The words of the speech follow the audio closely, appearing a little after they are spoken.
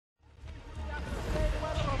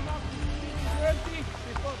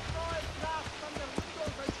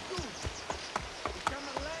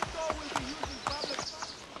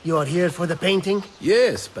You are here for the painting?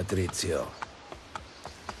 Yes, Patrizio.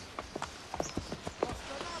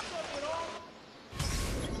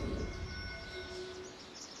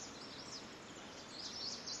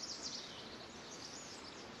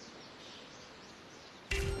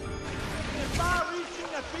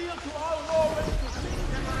 Far-reaching appeal to all Romans who seem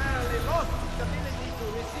temporarily lost the ability to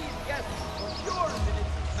receive guests from Pure in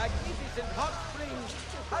its magnificent hot springs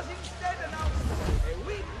has instead announced a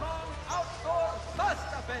week-long outdoor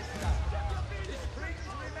pasta festa. The springs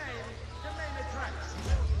remain the main attraction.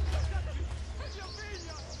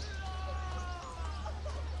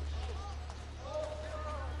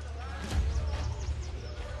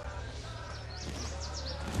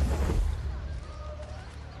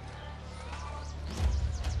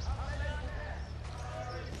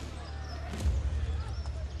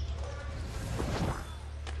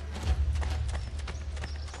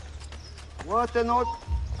 What an odd...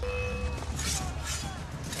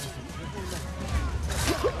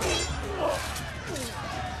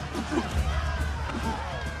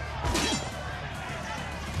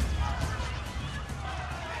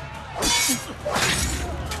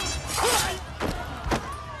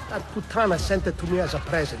 That putana sent it to me as a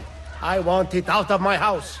present. I want it out of my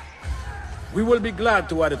house. We will be glad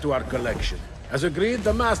to add it to our collection. As agreed,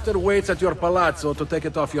 the master waits at your palazzo to take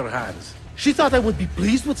it off your hands. She thought I would be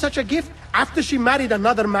pleased with such a gift after she married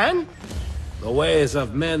another man? The ways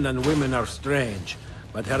of men and women are strange,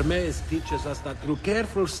 but Hermes teaches us that through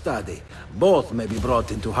careful study, both may be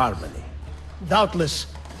brought into harmony. Doubtless.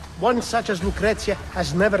 One such as Lucrezia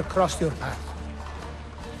has never crossed your path.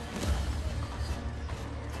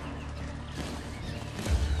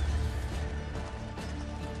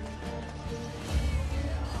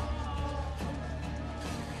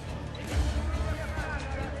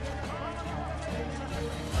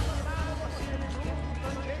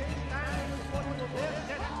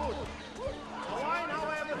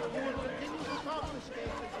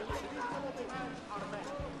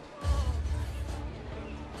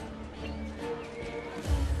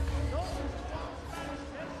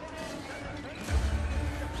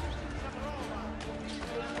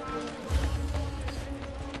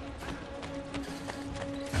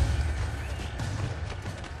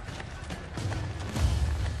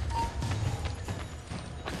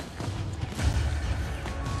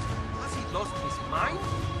 Lost his mind?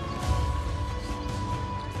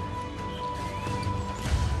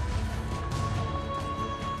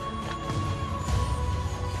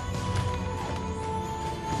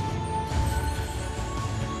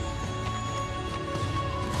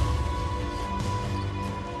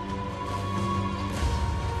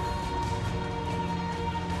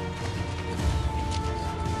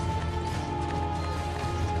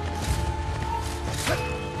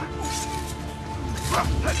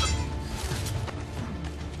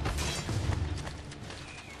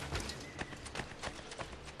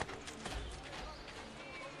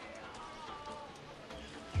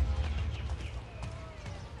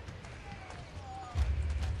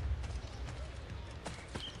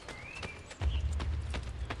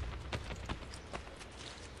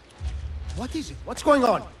 What is it? What's going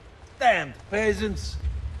on? Damned peasants!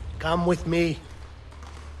 Come with me.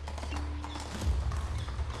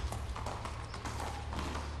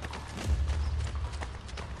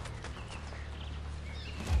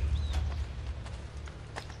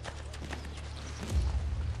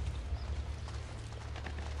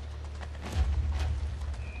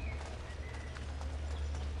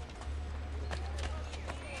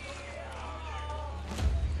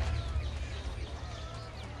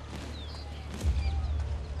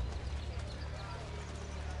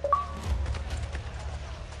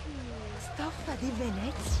 Stoffa di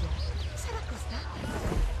Venezia. Sarà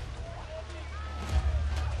costata?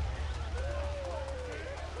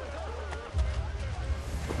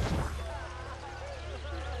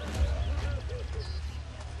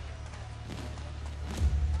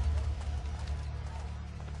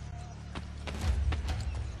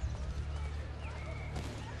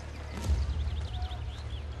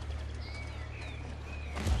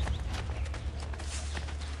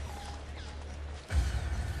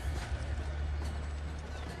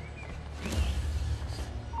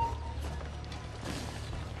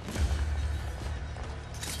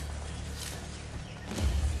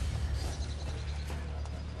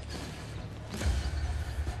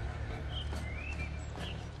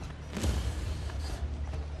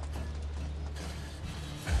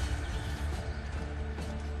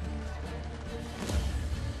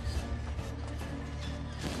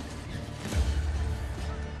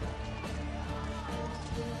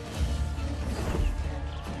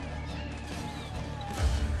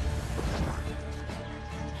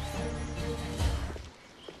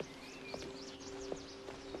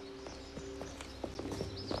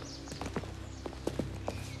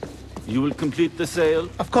 You will complete the sale?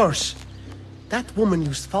 Of course. That woman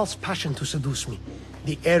used false passion to seduce me.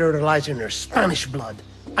 The error lies in her Spanish blood.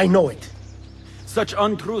 I know it. Such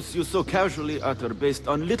untruths you so casually utter based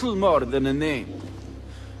on little more than a name.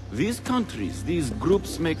 These countries, these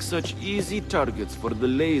groups make such easy targets for the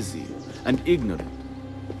lazy and ignorant.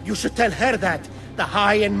 You should tell her that, the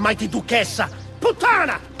high and mighty Duquesa.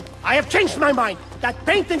 Putana! I have changed my mind. That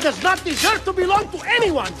painting does not deserve to belong to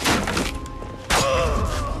anyone!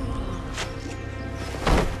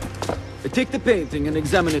 Take the painting and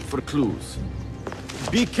examine it for clues.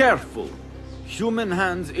 Be careful. Human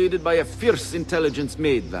hands aided by a fierce intelligence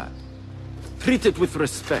made that. Treat it with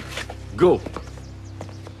respect. Go.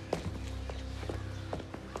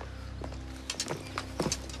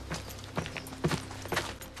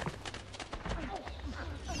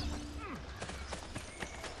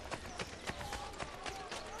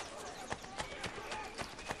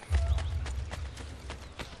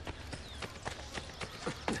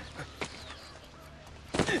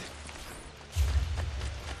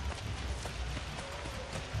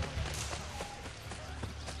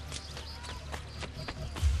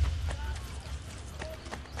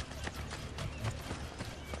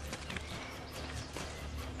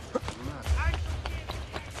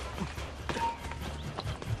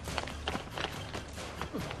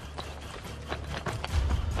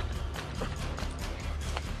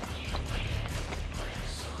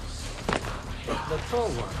 The tall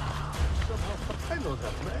one. I know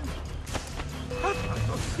that man. I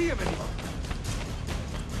don't see him anymore.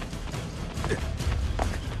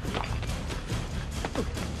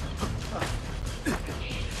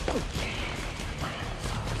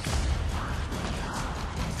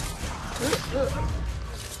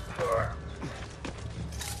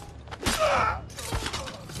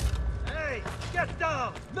 Hey, get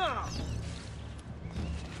down, now!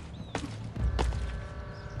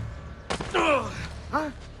 Huh?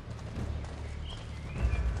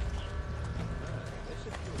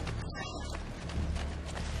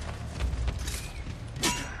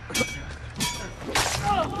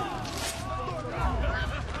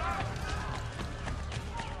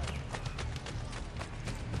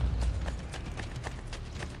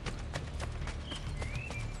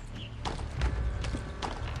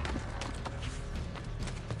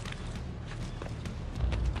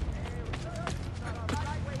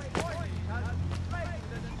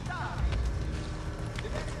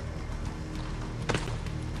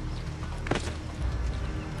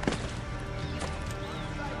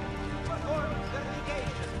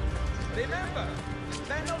 Remember,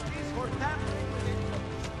 penalties for tampering with